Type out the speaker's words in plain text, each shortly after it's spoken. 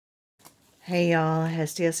Hey y'all,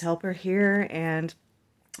 Hestia's Helper here, and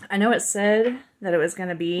I know it said that it was going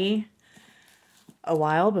to be a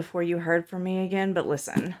while before you heard from me again, but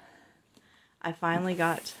listen, I finally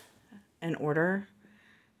got an order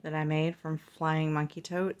that I made from Flying Monkey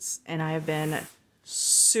Totes, and I have been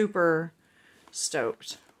super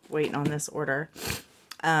stoked waiting on this order.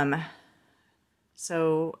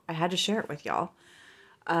 So I had to share it with y'all.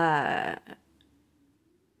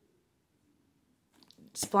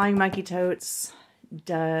 Flying Monkey Totes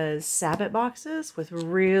does Sabbath boxes with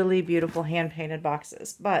really beautiful hand-painted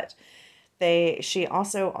boxes, but she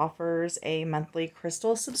also offers a monthly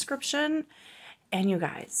crystal subscription, and you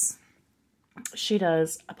guys, she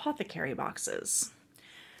does Apothecary boxes.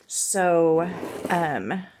 So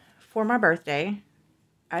for my birthday,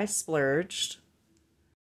 I splurged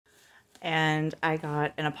and I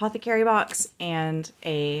got an Apothecary box and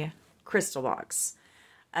a crystal box.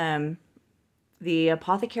 The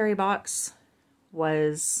Apothecary box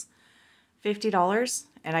was $50,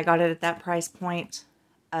 and I got it at that price point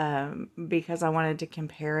because I wanted to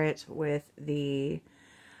compare it with the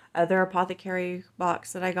other Apothecary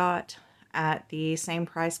box that I got at the same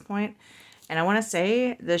price point. And I want to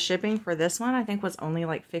say the shipping for this one, I think, was only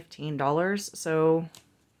like $15.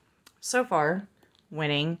 So far,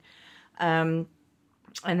 winning. And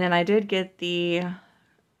then I did get the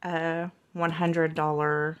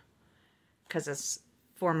 $100, because it's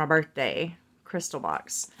for my birthday, crystal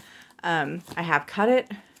box. I have cut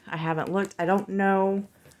it. I haven't looked. I don't know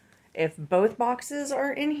if both boxes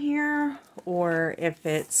are in here or if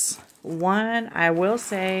it's one. I will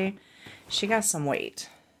say she got some weight.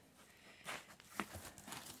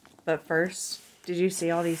 But first, did you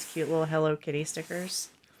see all these cute little Hello Kitty stickers?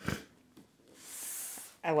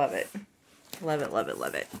 I love it. Love it, love it,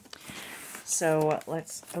 love it. So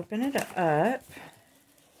let's open it up.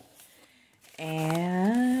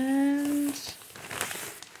 And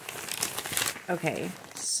okay,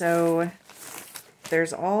 so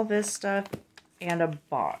there's all this stuff and a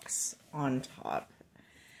box on top.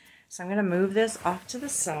 So I'm going to move this off to the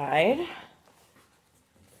side.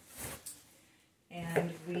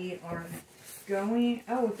 And we are going,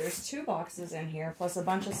 oh, there's two boxes in here plus a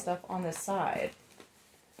bunch of stuff on the side.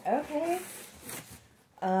 Okay.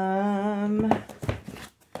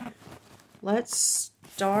 Let's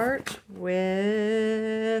start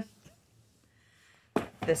with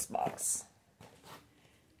this box.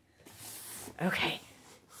 Okay.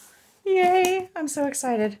 Yay! I'm so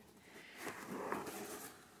excited.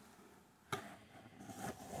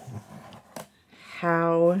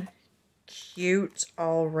 How cute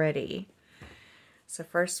already. So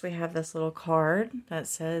first we have this little card that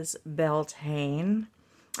says Beltane.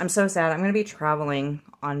 I'm so sad. I'm going to be traveling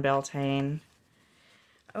on Beltane.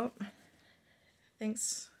 Oh,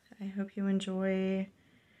 thanks. I hope you enjoy.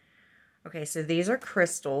 Okay, so these are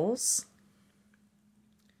crystals.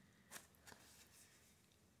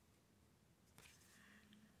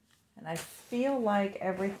 And I feel like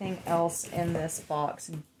everything else in this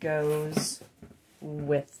box goes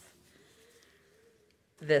with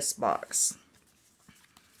this box.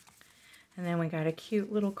 And then we got a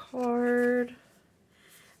cute little card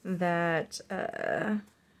that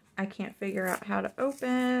I can't figure out how to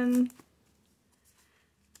open.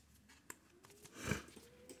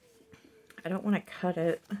 I don't want to cut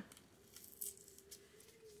it.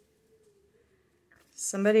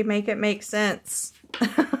 Somebody make it make sense.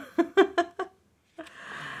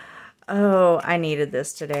 Oh, I needed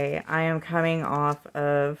this today. I am coming off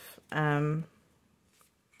of I'm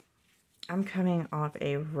coming off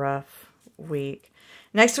a rough week.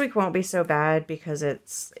 Next week won't be so bad because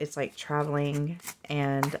it's like traveling,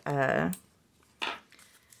 and I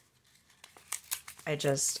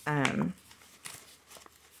just I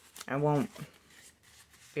won't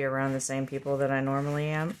be around the same people that I normally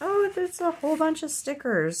am. Oh, there's a whole bunch of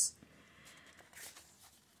stickers.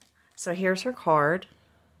 So here's her card.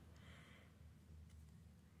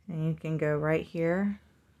 And you can go right here,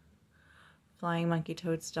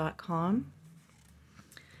 flyingmonkeytotes.com.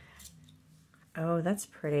 Oh, that's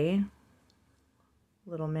pretty.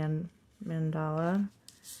 Little mandala.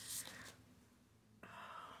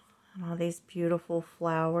 And all these beautiful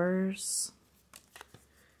flowers.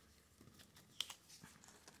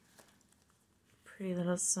 Pretty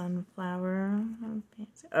little sunflower.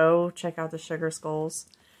 Oh, check out the sugar skulls.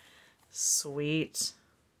 Sweet.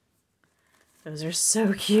 Those are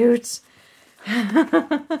so cute.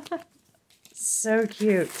 So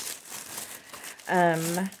cute.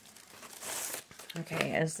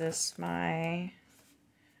 Okay, is this my...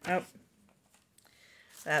 Oh.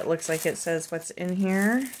 That looks like it says what's in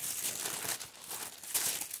here.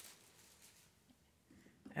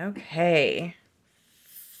 Okay.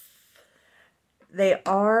 They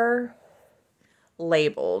are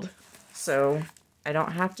labeled, so I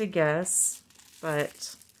don't have to guess,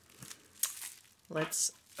 but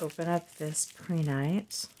let's open up this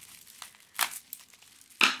pre-night.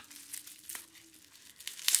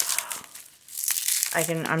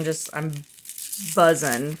 I'm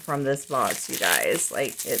buzzing from this box, you guys.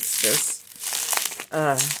 Like, it's just,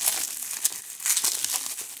 oh,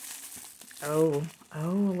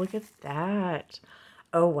 look at that.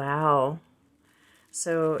 Oh, wow.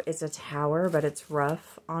 So it's a tower, but it's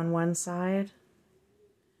rough on one side.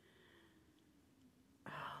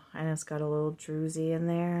 Oh, and it's got a little druzy in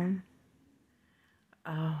there.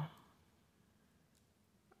 Oh.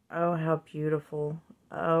 Oh, how beautiful.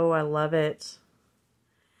 Oh, I love it.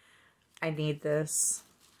 I need this.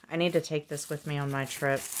 I need to take this with me on my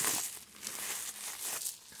trip.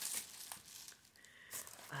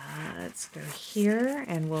 Let's go here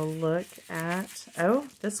and we'll look at... Oh,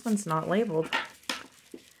 this one's not labeled.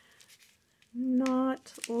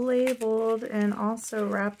 Not labeled, and also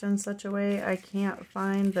wrapped in such a way I can't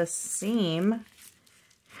find the seam.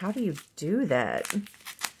 How do you do that?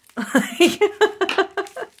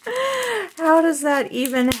 How does that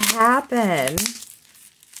even happen?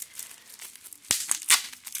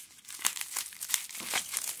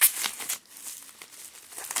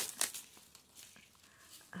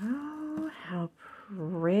 Oh, how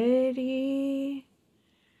pretty.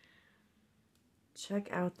 Check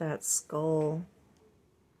out that skull.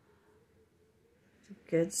 It's a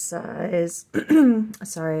good size.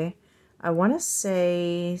 Sorry. I want to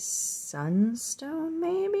say sunstone,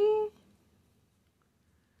 maybe?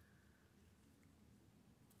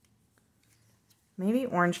 Maybe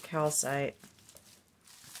orange calcite.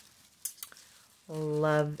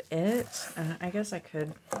 Love it. I guess I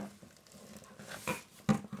could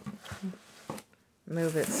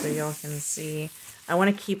move it so y'all can see. I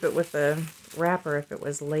want to keep it with the wrapper if it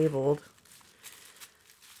was labeled.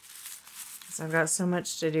 So I've got so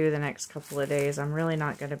much to do the next couple of days. I'm really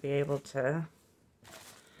not going to be able to...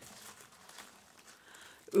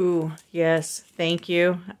 Ooh, yes. Thank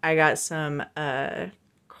you. I got some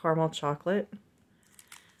caramel chocolate.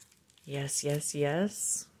 Yes, yes,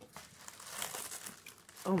 yes.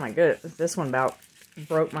 Oh my goodness. This one about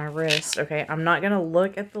broke my wrist. Okay, I'm not going to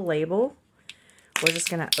look at the label. We're just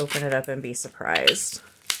going to open it up and be surprised.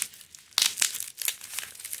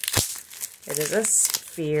 It is a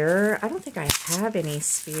sphere. I don't think I have any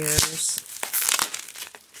spheres.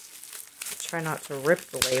 Try not to rip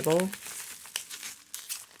the label.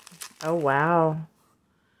 Oh, wow.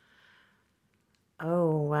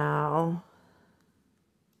 Oh, wow.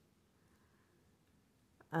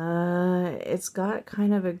 It's got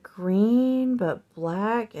kind of a green, but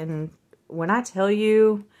black. And when I tell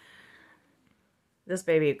you, this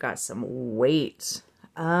baby got some weight.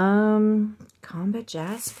 Combat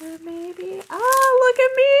Jasper, maybe? Oh, look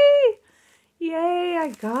at me! Yay, I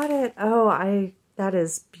got it. Oh, that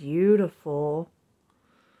is beautiful.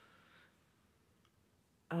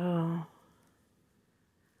 Oh.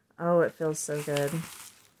 Oh, it feels so good.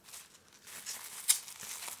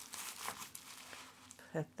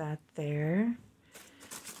 Put that there.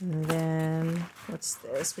 And then, what's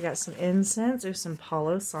this? We got some incense. There's some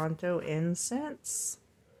Palo Santo incense.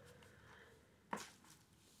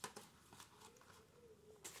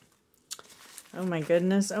 Oh my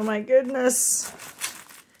goodness. Oh my goodness.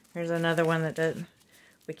 Here's another one that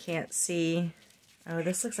we can't see. Oh,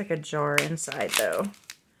 this looks like a jar inside though.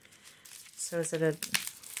 So is it a...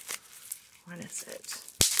 What is it?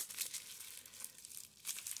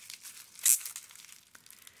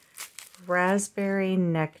 Raspberry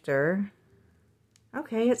nectar.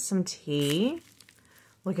 Okay, it's some tea.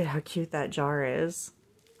 Look at how cute that jar is.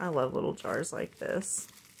 I love little jars like this.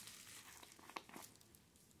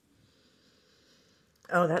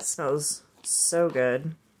 Oh, that smells so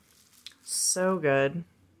good. So good.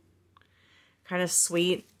 Kind of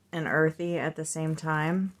sweet and earthy at the same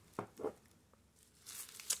time.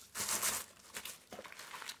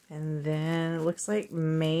 And then it looks like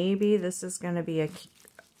maybe this is going to be a...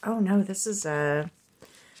 Oh no, this is a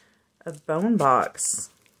bone box.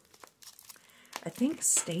 I think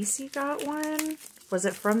Stacy got one. Was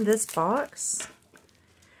it from this box?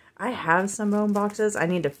 I have some bone boxes. I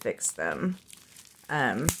need to fix them.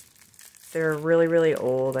 They're really, really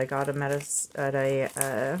old. I got them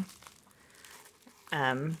yeah,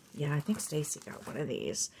 I think Stacy got one of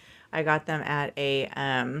these. I got them at a,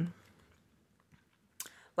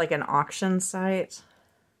 like an auction site.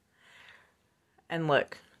 And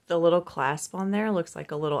look, the little clasp on there looks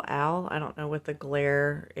like a little owl. I don't know with the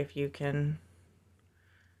glare if you can...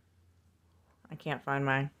 I can't find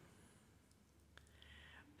mine.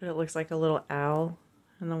 But it looks like a little owl.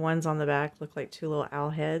 And the ones on the back look like two little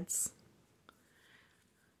owl heads.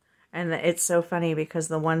 And it's so funny because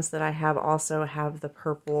the ones that I have also have the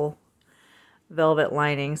purple velvet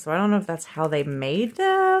lining. So I don't know if that's how they made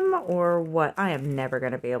them or what. I am never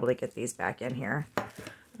going to be able to get these back in here.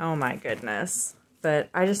 Oh my goodness. But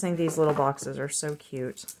I just think these little boxes are so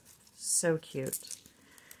cute. So cute.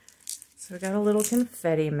 So we got a little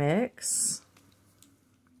confetti mix.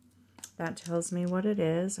 That tells me what it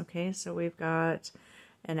is. Okay, so we've got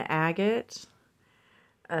an agate.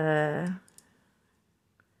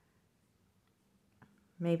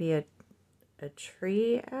 Maybe a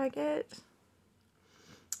tree agate.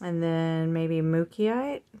 And then maybe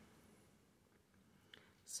mookiite.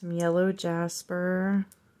 Some yellow jasper.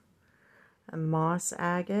 A moss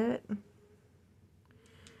agate.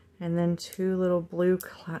 And then two little blue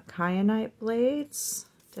kyanite blades.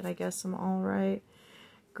 Did I guess them all right?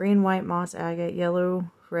 Green, white, moss agate, yellow,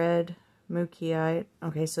 red, mookiite.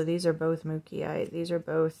 Okay, so these are both mookiite. These are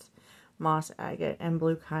both moss agate and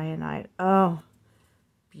blue kyanite. Oh,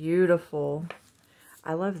 beautiful.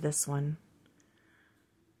 I love this one.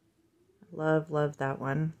 Love that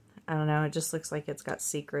one. I don't know, it just looks like it's got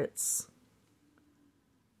secrets.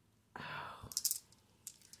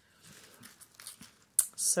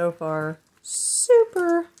 So far,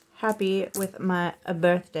 super happy with my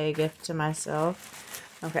birthday gift to myself.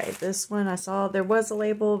 Okay, this one I saw there was a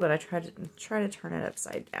label, but I tried to turn it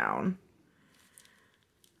upside down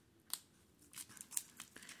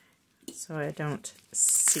so I don't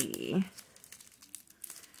see.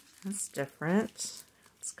 That's different.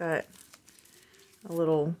 It's got a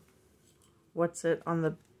little, what's it on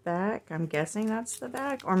the back? I'm guessing that's the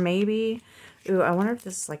back, or maybe, ooh, I wonder if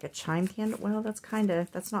this is like a chime candle. Well,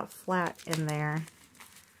 that's not flat in there.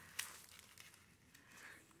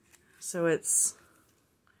 So it's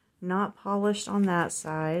not polished on that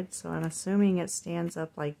side, so I'm assuming it stands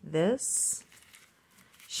up like this.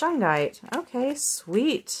 Shungite. Okay,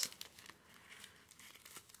 sweet.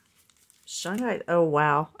 Shungite. Oh,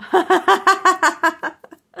 wow.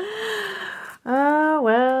 Oh,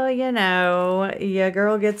 well, you know, your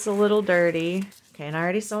girl gets a little dirty. Okay, and I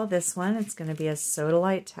already saw this one. It's going to be a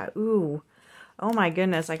sodalite tower. Ooh. Oh, my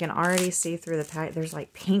goodness. I can already see through the pack. There's,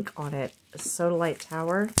 like, pink on it. A sodalite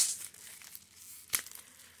tower.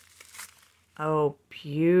 Oh,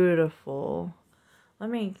 beautiful.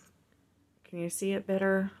 Can you see it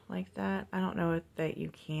better like that? I don't know if that you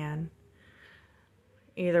can.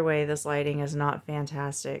 Either way, this lighting is not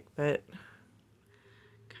fantastic, but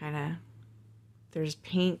kind of, there's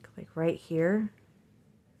pink like right here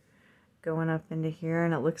going up into here,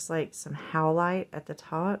 and it looks like some howlite at the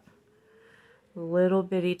top. Little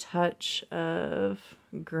bitty touch of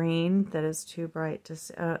green that is too bright to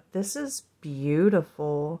see. This is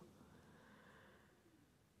beautiful.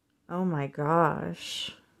 Oh my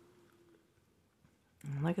gosh.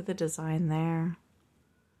 Look at the design there.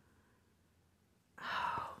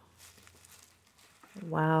 Oh.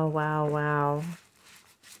 Wow, wow, wow.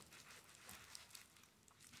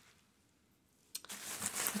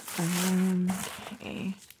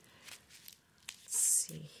 Okay. Let's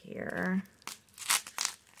see here.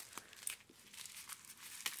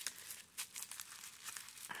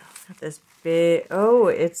 Got this big, oh,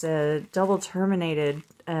 it's a double terminated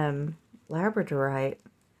labradorite.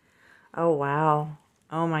 Oh, wow.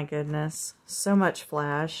 Oh my goodness. So much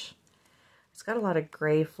flash. It's got a lot of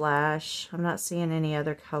gray flash. I'm not seeing any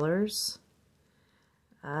other colors.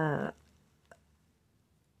 But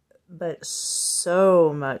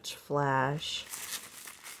so much flash.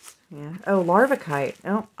 Yeah. Oh, larvacite.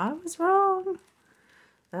 Oh, I was wrong.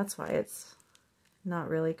 That's why it's not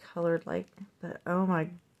really colored like, but oh my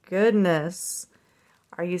goodness.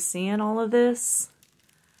 Are you seeing all of this?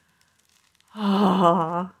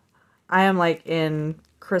 Ah, I am like in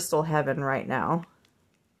crystal heaven right now.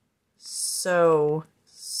 So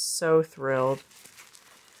thrilled.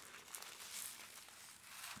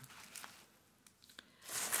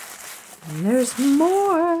 And there's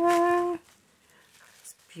more.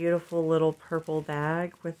 This beautiful little purple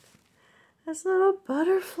bag with this little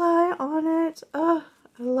butterfly on it. Oh,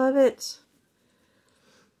 I love it.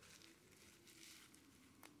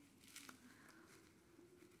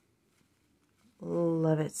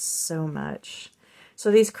 Love it so much.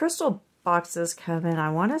 So these crystal boxes come in,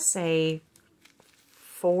 I want to say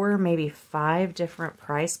 4, maybe 5 different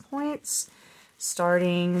price points.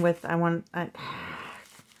 Starting with,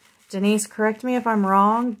 Denise, correct me if I'm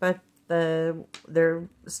wrong, but there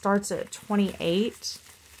starts at 28.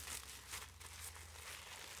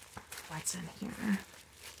 What's in here?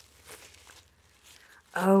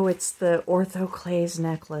 Oh, it's the Orthoclase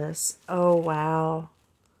necklace. Oh, wow.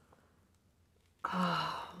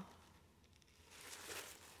 Oh.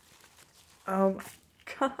 Oh my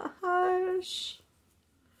gosh.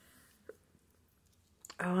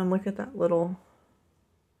 Oh, and look at that little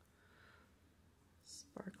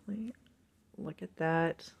sparkly. Look at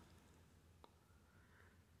that.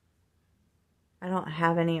 I don't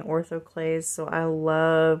have any orthoclase, so I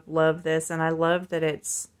love this. And I love that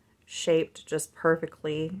it's shaped just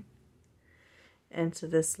perfectly into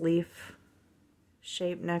this leaf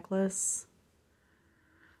shaped necklace.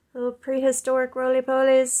 Little prehistoric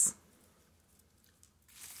roly-polies.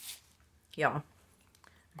 Yeah.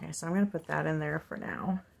 Okay, so I'm going to put that in there for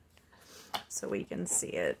now so we can see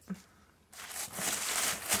it.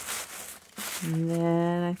 And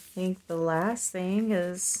then I think the last thing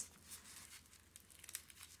is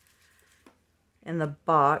in the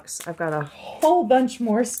box. I've got a whole bunch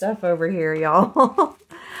more stuff over here, y'all.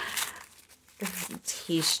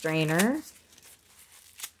 Tea strainer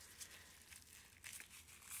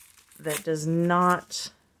that does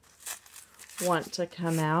not want to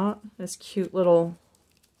come out. This cute little,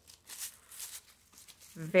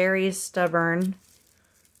 very stubborn,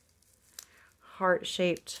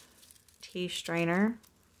 heart-shaped tea strainer.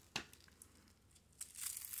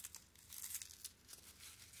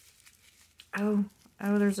 Oh,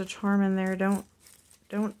 there's a charm in there. Don't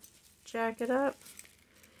jack it up.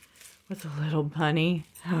 With a little bunny.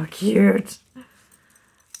 How cute.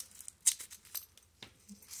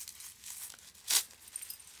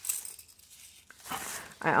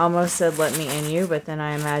 I almost said let me in you, but then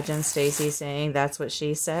I imagined Stacy saying that's what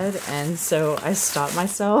she said, and so I stopped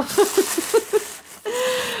myself.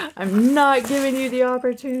 I'm not giving you the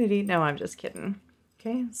opportunity. No, I'm just kidding.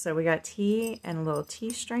 Okay, so we got tea and a little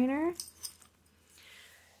tea strainer.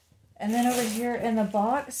 And then over here in the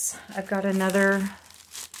box, I've got another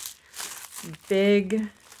big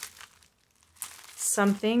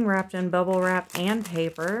something wrapped in bubble wrap and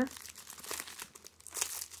paper.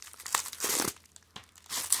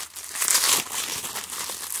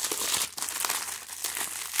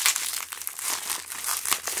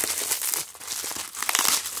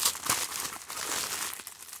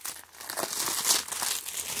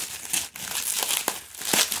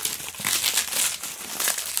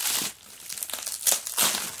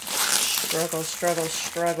 Struggle, struggle,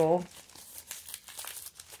 struggle.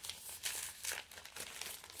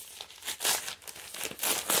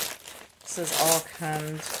 This is all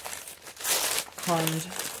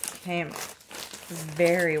came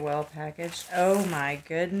very well packaged. Oh my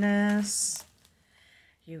goodness.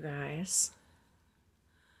 You guys.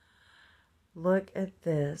 Look at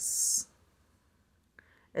this.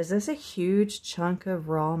 Is this a huge chunk of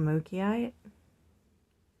raw mookiite?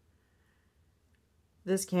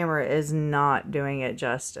 This camera is not doing it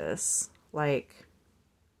justice. Like,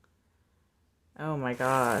 oh my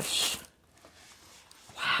gosh.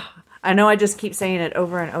 Wow. I know I just keep saying it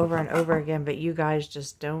over and over and over again, but you guys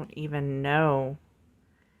just don't even know.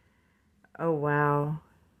 Oh, wow.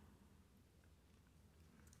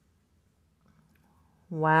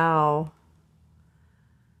 Wow.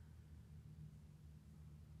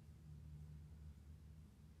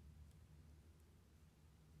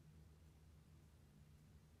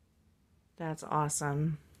 That's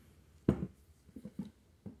awesome.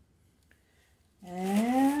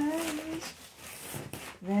 And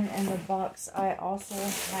then in the box I also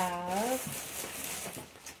have,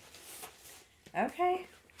 okay,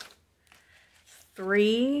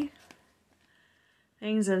 3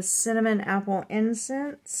 things of cinnamon apple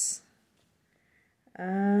incense.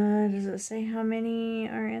 Does it say how many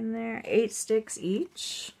are in there? 8 sticks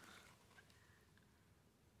each.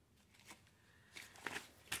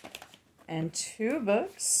 And 2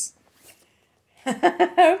 books.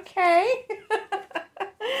 Okay.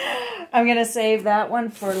 I'm going to save that one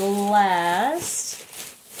for last.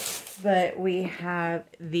 But we have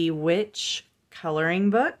the Witch coloring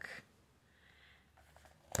book.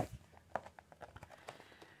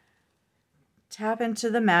 Tap into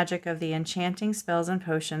the magic of the enchanting spells and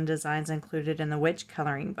potion designs included in the Witch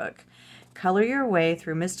coloring book. Color your way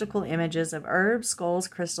through mystical images of herbs, skulls,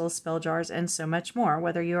 crystals, spell jars, and so much more.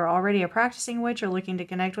 Whether you are already a practicing witch or looking to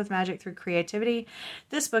connect with magic through creativity,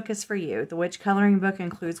 this book is for you. The Witch coloring book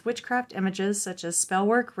includes witchcraft images such as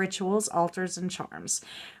spellwork, rituals, altars, and charms.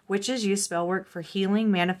 Witches use spellwork for healing,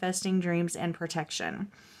 manifesting dreams, and protection.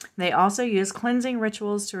 They also use cleansing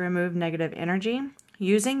rituals to remove negative energy.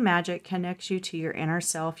 Using magic connects you to your inner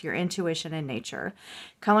self, your intuition, and nature.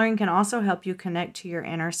 Coloring can also help you connect to your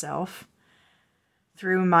inner self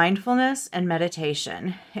through mindfulness and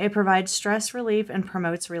meditation. It provides stress relief and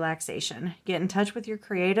promotes relaxation. Get in touch with your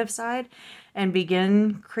creative side and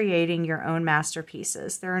begin creating your own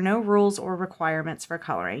masterpieces. There are no rules or requirements for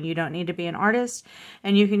coloring. You don't need to be an artist,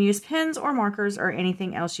 and you can use pens or markers or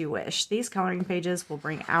anything else you wish. These coloring pages will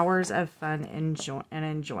bring hours of fun and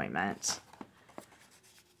enjoyment.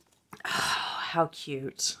 Oh, how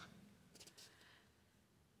cute.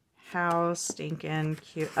 How stinking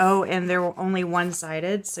cute. Oh, and they're only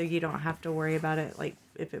one-sided, so you don't have to worry about it, like,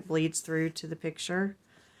 if it bleeds through to the picture.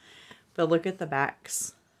 But look at the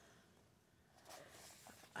backs.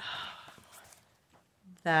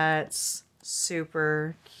 That's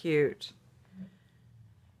super cute.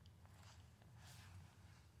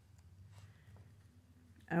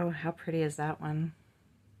 Oh, how pretty is that one?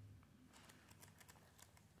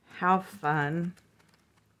 How fun.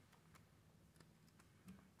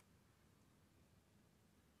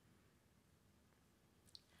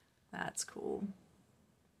 That's cool.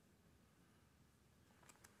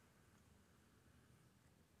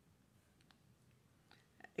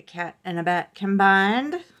 A cat and a bat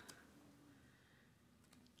combined.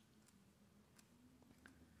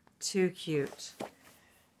 Too cute.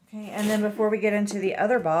 Okay, and then before we get into the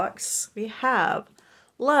other box, we have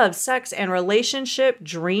Love, Sex, and Relationship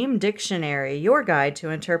Dream Dictionary, your guide to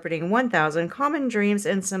interpreting 1,000 common dreams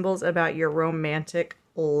and symbols about your romantic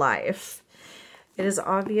life. It is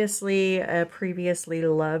obviously a previously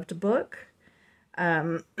loved book,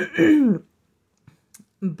 but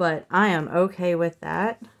I am okay with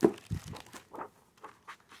that.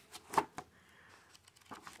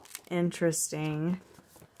 Interesting.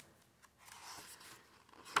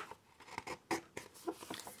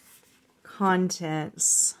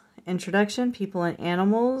 Contents. Introduction, people and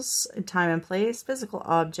animals, time and place, physical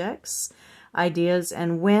objects, ideas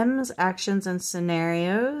and whims, actions and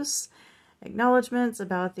scenarios, acknowledgments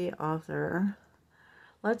about the author.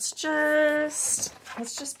 Let's just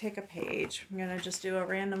pick a page. I'm going to just do a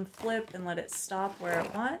random flip and let it stop where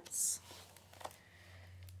it wants.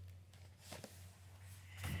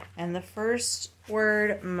 And the first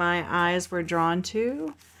word my eyes were drawn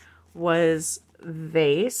to was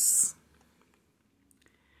vase.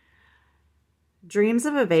 Dreams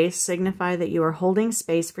of a vase signify that you are holding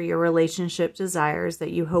space for your relationship desires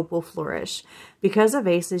that you hope will flourish. Because a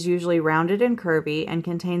vase is usually rounded and curvy and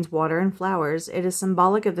contains water and flowers, it is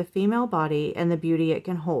symbolic of the female body and the beauty it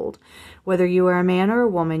can hold. Whether you are a man or a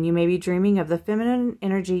woman, you may be dreaming of the feminine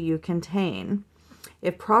energy you contain.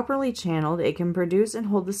 If properly channeled, it can produce and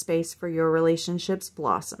hold the space for your relationships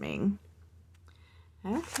blossoming.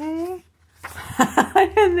 Okay.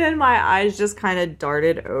 And then my eyes just kind of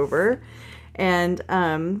darted over. And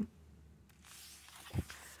I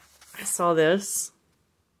saw this.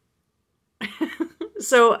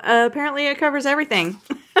 So apparently it covers everything.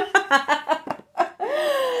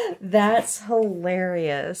 That's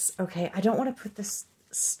hilarious. Okay, I don't want to put this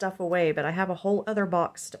stuff away, but I have a whole other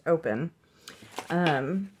box to open.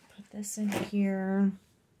 Put this in here.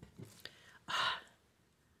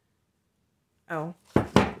 Oh,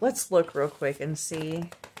 let's look real quick and see.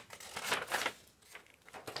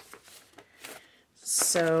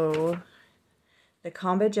 So, the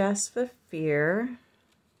Combajas for Fear.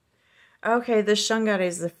 Okay, the Shungite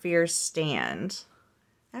is the Fear Stand.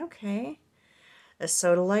 Okay. A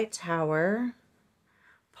Sodalite Tower.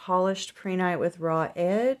 Polished Prehnite with Raw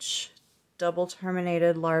Edge. Double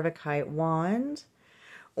Terminated Larvicite Wand.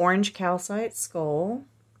 Orange Calcite Skull.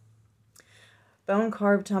 Bone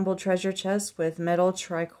Carved Tumbled Treasure Chest with Metal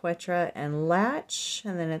Triquetra and Latch.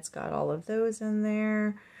 And then it's got all of those in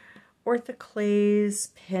there. Orthoclase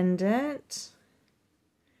pendant,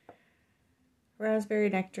 raspberry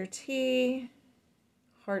nectar tea,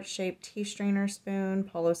 heart-shaped tea strainer spoon,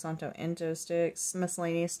 Palo Santo Ento sticks,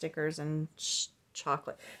 miscellaneous stickers, and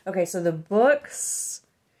chocolate. Okay, so the books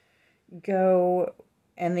go,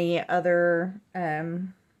 and the other,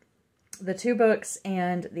 the two books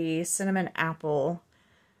and the cinnamon apple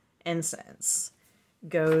incense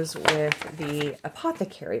goes with the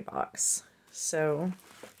Apothecary box. So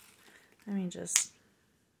let me just,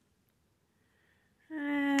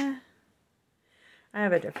 I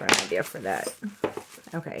have a different idea for that.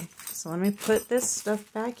 Okay, so let me put this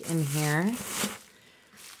stuff back in here.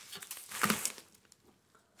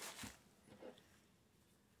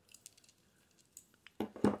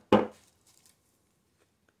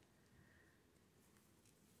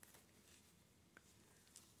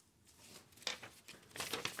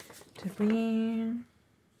 Did we...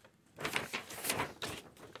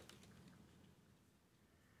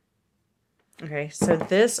 Okay, so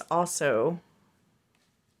this also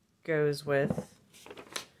goes with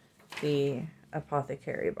the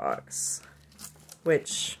Apothecary box,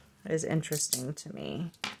 which is interesting to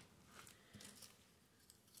me.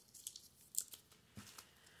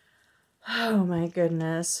 Oh my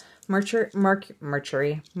goodness. Mercury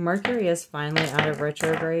is finally out of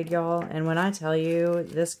retrograde, y'all. And when I tell you,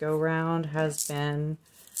 this go-round has been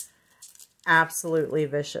absolutely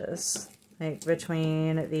vicious. Like,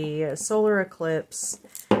 between the solar eclipse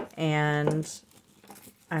and,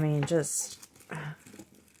 I mean, just,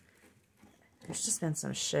 there's just been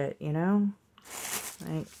some shit, you know?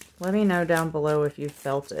 Like, let me know down below if you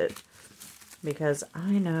felt it. Because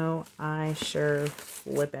I know I sure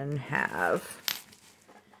flippin' have.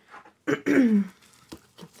 Get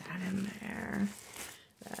that in there.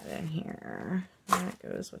 That in here. That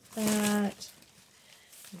goes with that.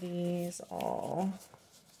 These all.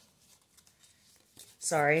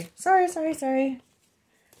 Sorry.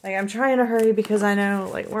 Like, I'm trying to hurry because I know,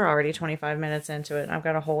 like, we're already 25 minutes into it and I've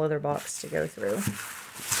got a whole other box to go through.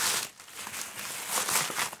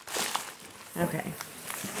 Okay.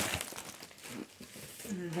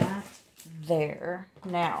 That there.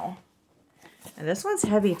 Now, and this one's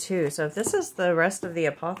heavy too, so if this is the rest of the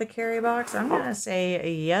Apothecary box, I'm going to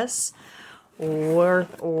say yes,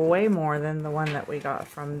 worth way more than the one that we got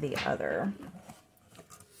from the other.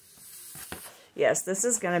 Yes, this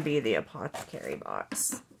is going to be the Apothecary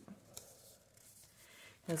box.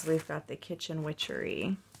 Because we've got the Kitchen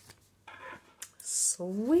Witchery.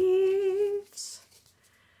 Sweet.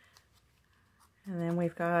 And then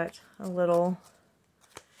we've got a little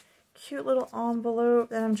cute little envelope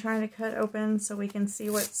that I'm trying to cut open so we can see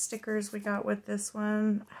what stickers we got with this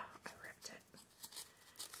one. Oh, I ripped it.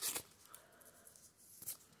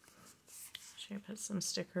 Should put some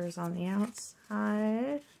stickers on the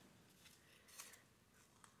outside.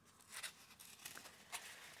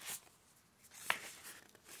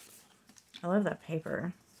 I love that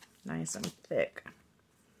paper. Nice and thick.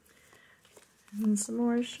 And some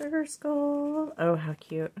more sugar skull. Oh, how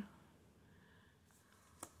cute.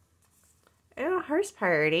 Oh, hearse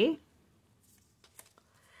party.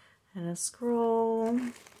 And a scroll.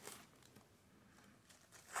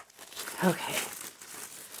 Okay.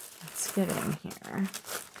 Let's get in here.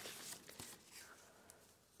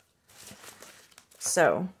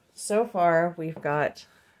 So far we've got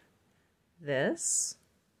this.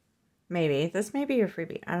 Maybe. This may be your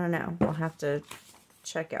freebie. I don't know. We'll have to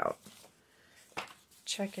check it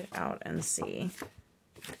out and see.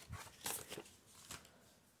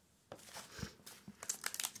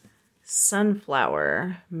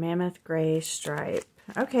 Sunflower, mammoth gray stripe.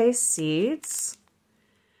 Okay, seeds.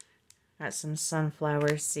 Got some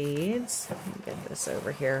sunflower seeds. Let me get this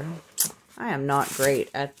over here. I am not great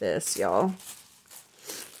at this, y'all.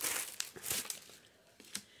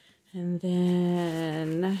 And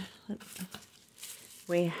then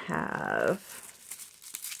we have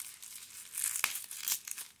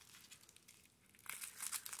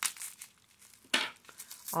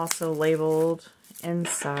also labeled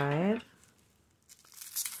inside.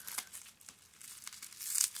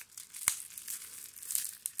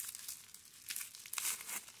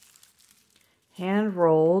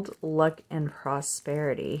 Hand-rolled luck and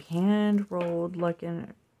prosperity. Hand-rolled luck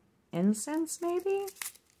and incense, maybe?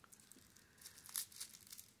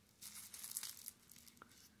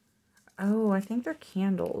 Oh, I think they're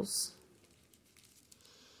candles.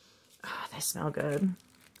 Oh, they smell good.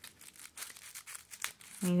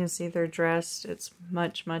 You can see they're dressed. It's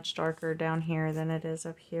much, much darker down here than it is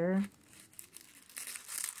up here.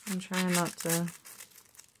 I'm trying not to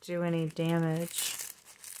do any damage.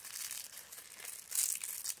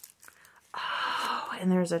 Oh,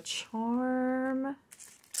 and there's a charm.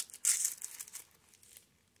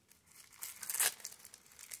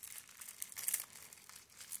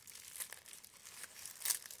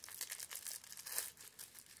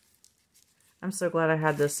 I'm so glad I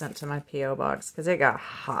had this sent to my P.O. box because it got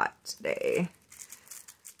hot today.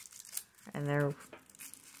 And there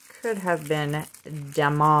could have been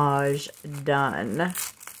damage done.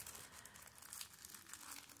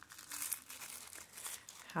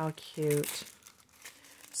 How cute.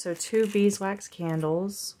 So 2 beeswax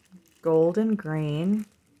candles, gold and green,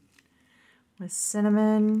 with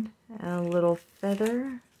cinnamon and a little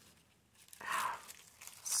feather. Oh,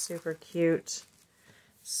 super cute.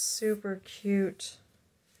 Super cute.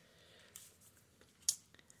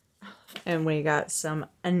 And we got some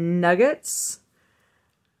nuggets.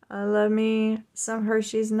 I love me some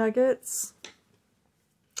Hershey's nuggets.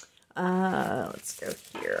 Let's go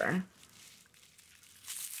here.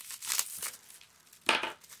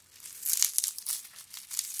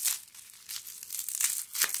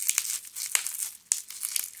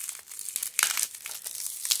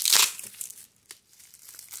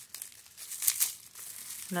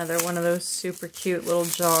 Another one of those super cute little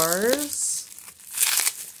jars.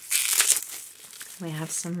 We have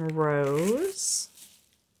some rose.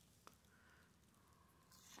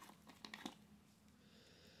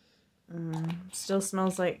 Still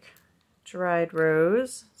smells like dried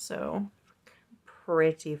rose, so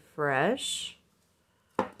pretty fresh.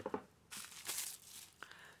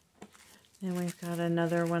 And we've got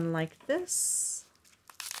another one like this.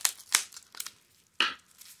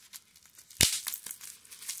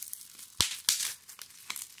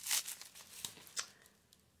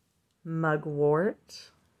 Mugwort.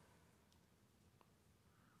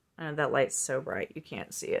 And that light's so bright you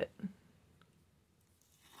can't see it.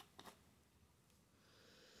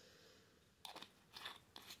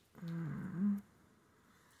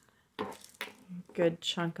 Good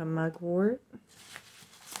chunk of mugwort.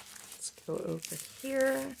 Let's go over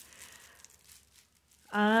here.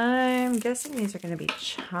 I'm guessing these are going to be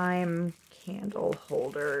chime candle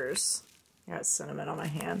holders. I got cinnamon on my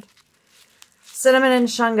hand. Cinnamon and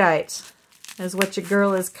shungite is what your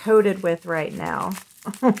girl is coated with right now.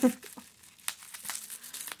 Let's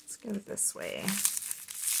go this way.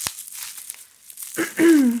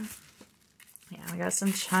 Yeah, we got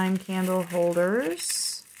some chime candle holders.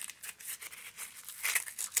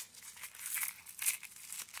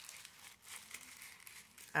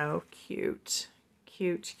 Oh, cute.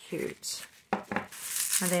 Cute, cute.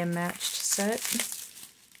 Are they a matched set?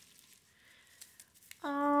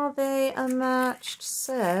 Are they a matched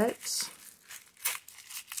set?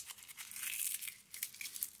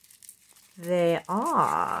 They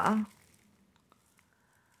are.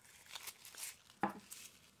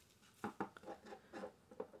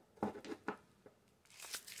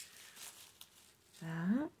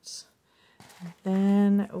 That.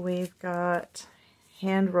 Then we've got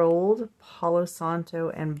hand-rolled Palo Santo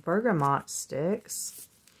and bergamot sticks.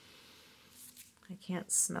 I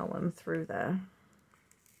can't smell them through the...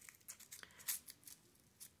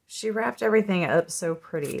 She wrapped everything up so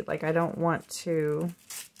pretty. Like, I don't want to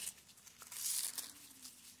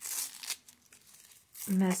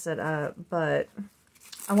mess it up, but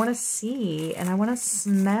I want to see and I want to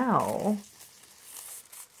smell.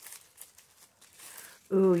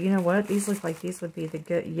 Ooh, you know what? These look like these would be the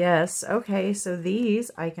good... Yes, okay, so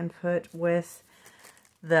these I can put with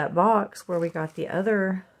that box where we got the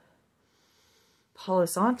other Palo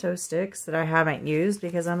Santo sticks that I haven't used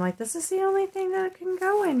because I'm like, this is the only thing that can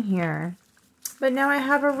go in here. But now I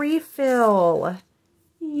have a refill.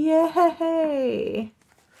 Yay!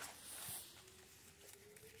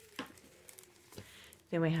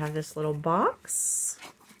 Then we have this little box.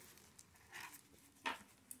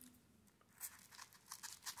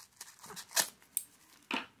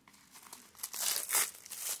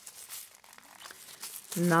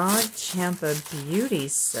 Nod Champa Beauty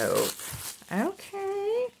Soap.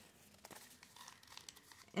 Okay.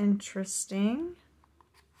 Interesting.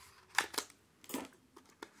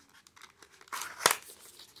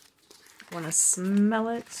 Want to smell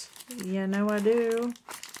it? You know I do.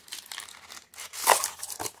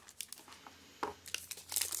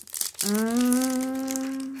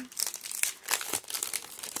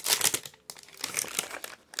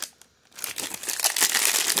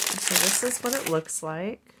 So this is what it looks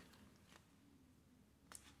like.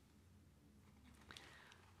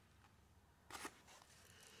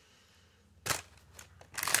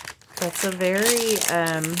 That's a very,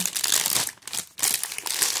 I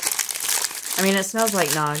mean, it smells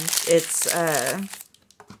like nog. It's,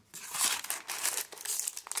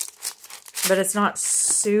 but it's not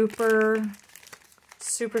super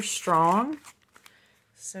strong.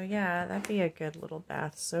 So yeah, that'd be a good little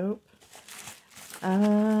bath soap.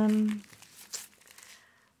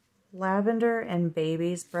 Lavender and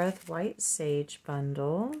Baby's Breath White Sage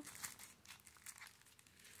Bundle.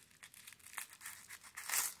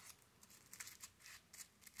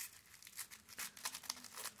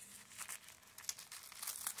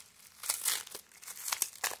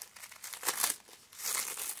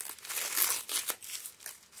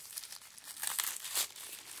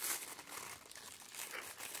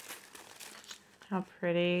 How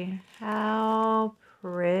pretty. How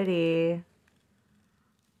pretty.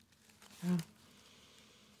 Oh.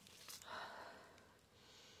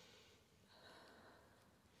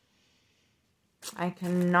 I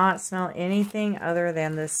cannot smell anything other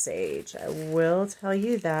than the sage. I will tell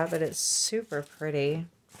you that, but it's super pretty.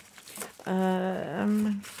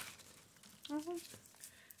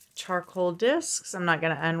 Charcoal discs. I'm not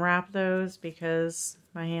going to unwrap those because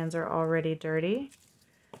my hands are already dirty.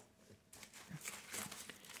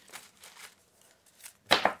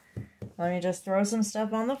 Let me just throw some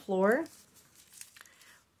stuff on the floor.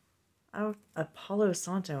 Oh, a Palo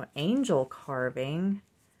Santo angel carving.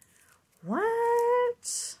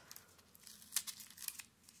 What?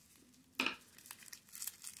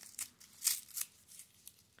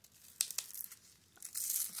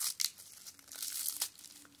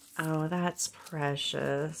 Oh, that's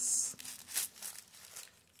precious.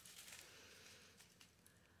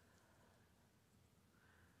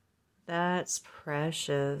 That's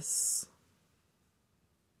precious.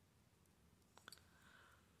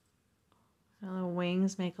 The little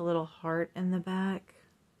wings make a little heart in the back.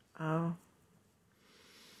 Oh.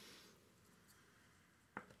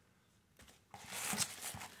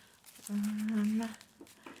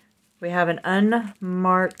 We have an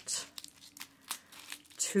unmarked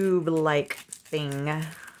tube-like thing.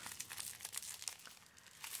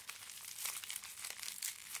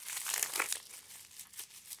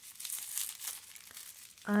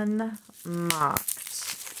 Unmarked.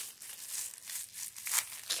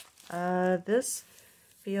 This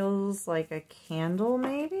feels like a candle,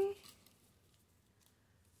 maybe?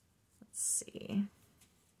 Let's see.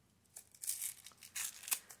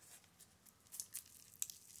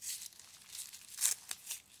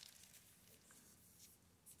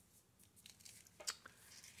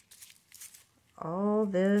 All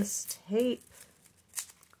this tape.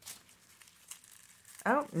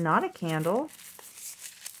 Oh, not a candle.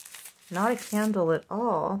 Not a candle at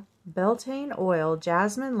all. Beltane oil,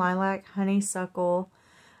 jasmine, lilac, honeysuckle,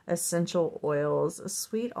 essential oils,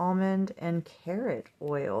 sweet almond, and carrot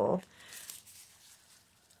oil.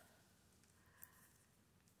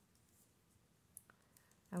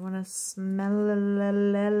 I want to smell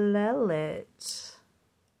it.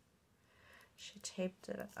 She taped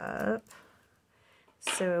it up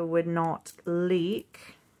so it would not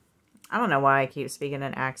leak. I don't know why I keep speaking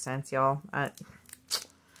in accents, y'all.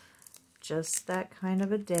 Just that kind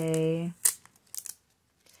of a day.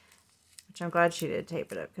 Which I'm glad she did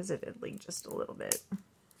tape it up because it did leak just a little bit.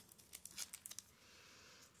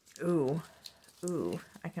 Ooh. Ooh.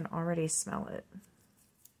 I can already smell it.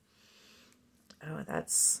 Oh,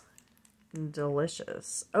 that's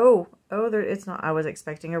delicious. Oh, it's not. I was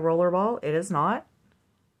expecting a roller ball. It is not.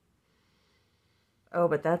 Oh,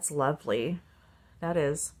 but that's lovely. That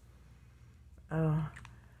is. Oh.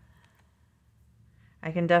 I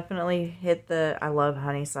can definitely hit I love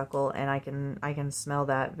honeysuckle, and I can smell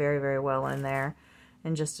that very, very well in there.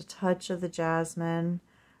 And just a touch of the jasmine.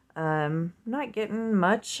 Not getting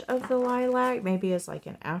much of the lilac, maybe as like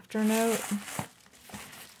an afternote.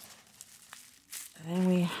 And then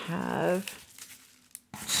we have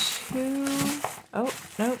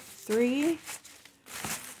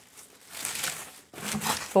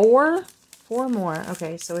 4 more.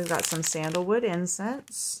 Okay, so we've got some sandalwood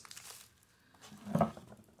incense.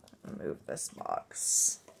 Move this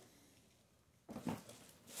box. I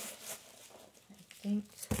think,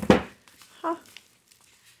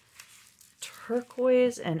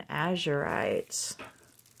 turquoise and azurite.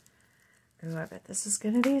 Ooh, I bet this is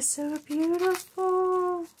going to be so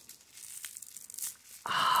beautiful.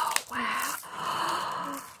 Oh,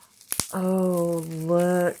 wow. Oh,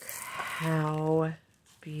 look how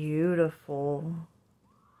beautiful.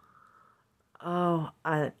 Oh,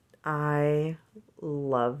 I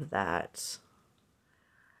love that.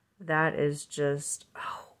 That is just,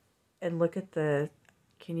 oh, and look at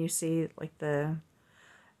can you see like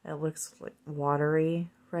it looks like watery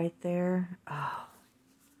right there. Oh.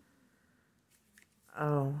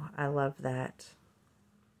 Oh, I love that.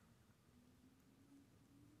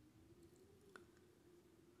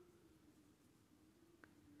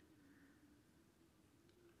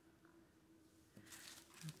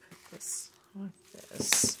 Put this with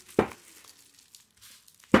this.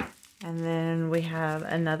 And then we have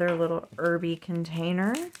another little herby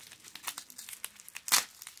container.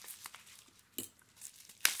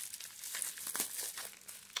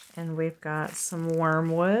 And we've got some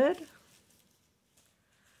wormwood.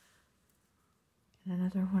 And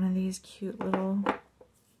another one of these cute little.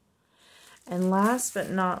 And last but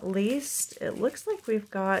not least, it looks like we've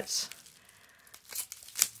got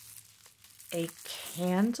a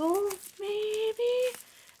candle, maybe?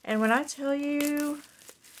 And when I tell you,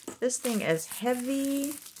 this thing is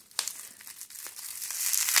heavy.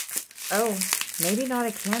 Oh, maybe not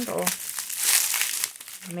a candle.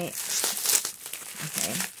 Okay,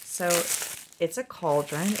 so it's a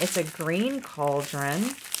cauldron. It's a green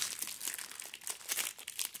cauldron.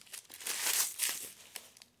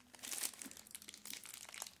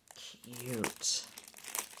 Cute.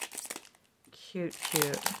 Cute,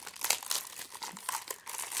 cute.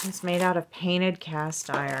 It's made out of painted cast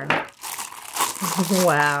iron.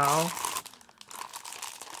 Wow.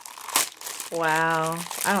 Wow.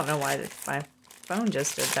 I don't know why my phone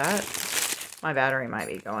just did that. My battery might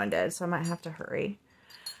be going dead, so I might have to hurry.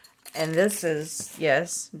 And this is,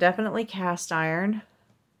 yes, definitely cast iron.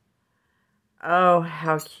 Oh,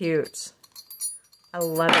 how cute. I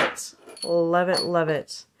love it. Love it, love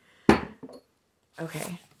it.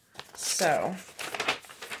 Okay, so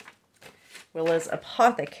Willa's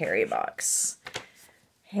Apothecary box.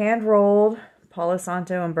 Hand-rolled Palo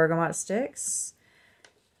Santo and bergamot sticks.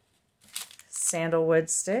 Sandalwood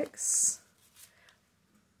sticks.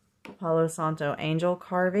 Palo Santo angel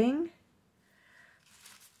carving.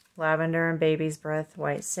 Lavender and baby's breath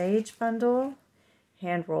white sage bundle.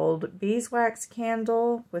 Hand-rolled beeswax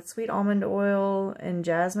candle with sweet almond oil and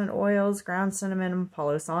jasmine oils, ground cinnamon and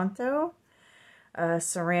Palo Santo.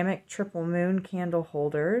 Ceramic triple moon candle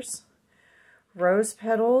holders. Rose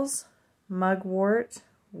petals, mugwort,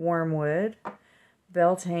 wormwood,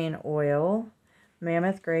 beltane oil,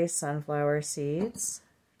 mammoth gray sunflower seeds,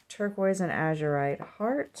 turquoise and azurite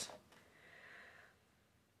heart,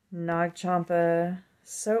 Nagchampa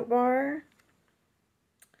soap bar,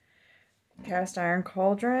 cast iron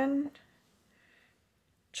cauldron,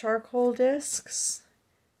 charcoal discs,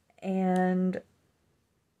 and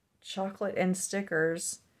chocolate and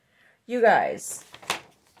stickers. You guys,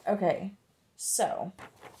 okay, so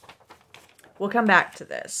we'll come back to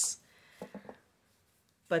this,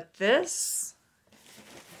 but this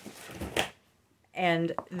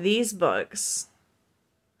and these books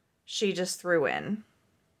she just threw in.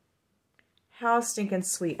 How stinking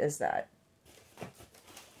sweet is that?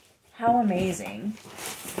 How amazing.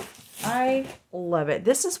 I love it.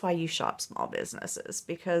 This is why you shop small businesses,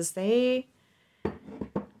 because they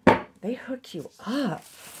hook you up.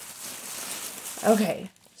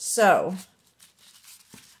 Okay, so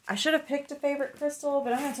I should have picked a favorite crystal,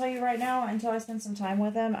 but I'm going to tell you right now, until I spend some time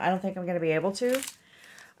with them, I don't think I'm going to be able to.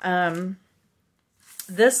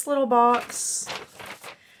 This little box,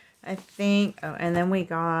 I think, oh, and then we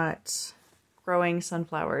got growing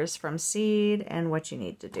sunflowers from seed and what you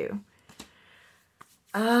need to do.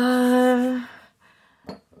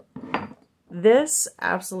 This,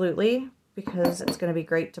 absolutely, because it's going to be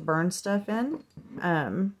great to burn stuff in.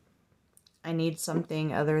 I need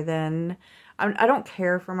something other than, I don't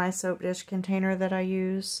care for my soap dish container that I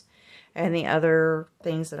use, and the other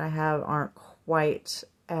things that I have aren't quite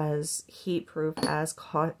as heat proof as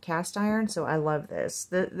cast iron, so I love this.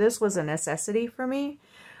 This was a necessity for me.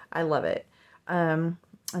 I love it. And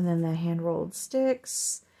then the hand rolled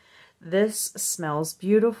sticks. This smells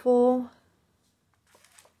beautiful.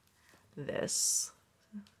 This,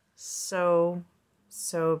 so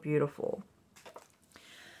beautiful.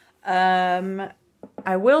 I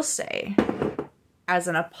will say, as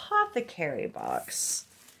an apothecary box,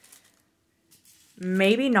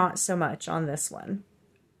 maybe not so much on this one.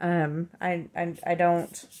 I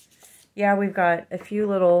don't, yeah, we've got a few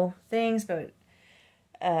little things, but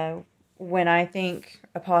when I think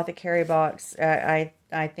apothecary box, I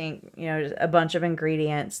think, you know, a bunch of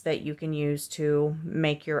ingredients that you can use to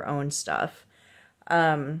make your own stuff.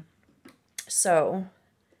 So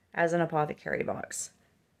as an apothecary box,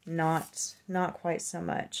 not quite so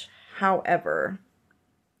much. However,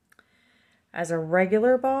 as a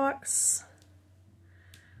regular box,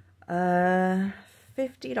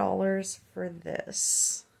 $50 for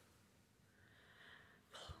this.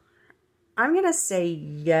 I'm going to say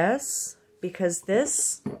yes, because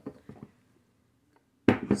this,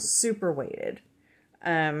 super weighted.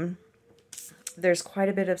 There's quite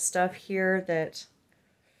a bit of stuff here that,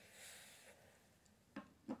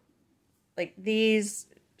 like these,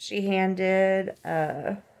 she handed.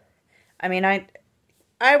 I mean,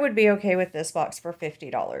 I would be okay with this box for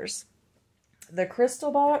 $50. The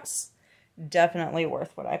crystal box, definitely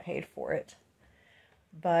worth what I paid for it.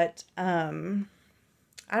 But,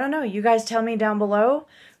 I don't know. You guys tell me down below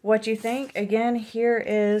what you think. Again, here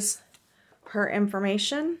is her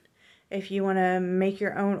information if you want to make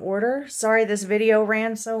your own order. Sorry this video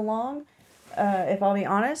ran so long. If I'll be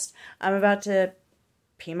honest, I'm about to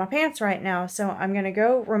pee my pants right now, so I'm going to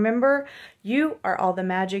go. Remember, you are all the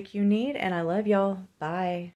magic you need, and I love y'all. Bye.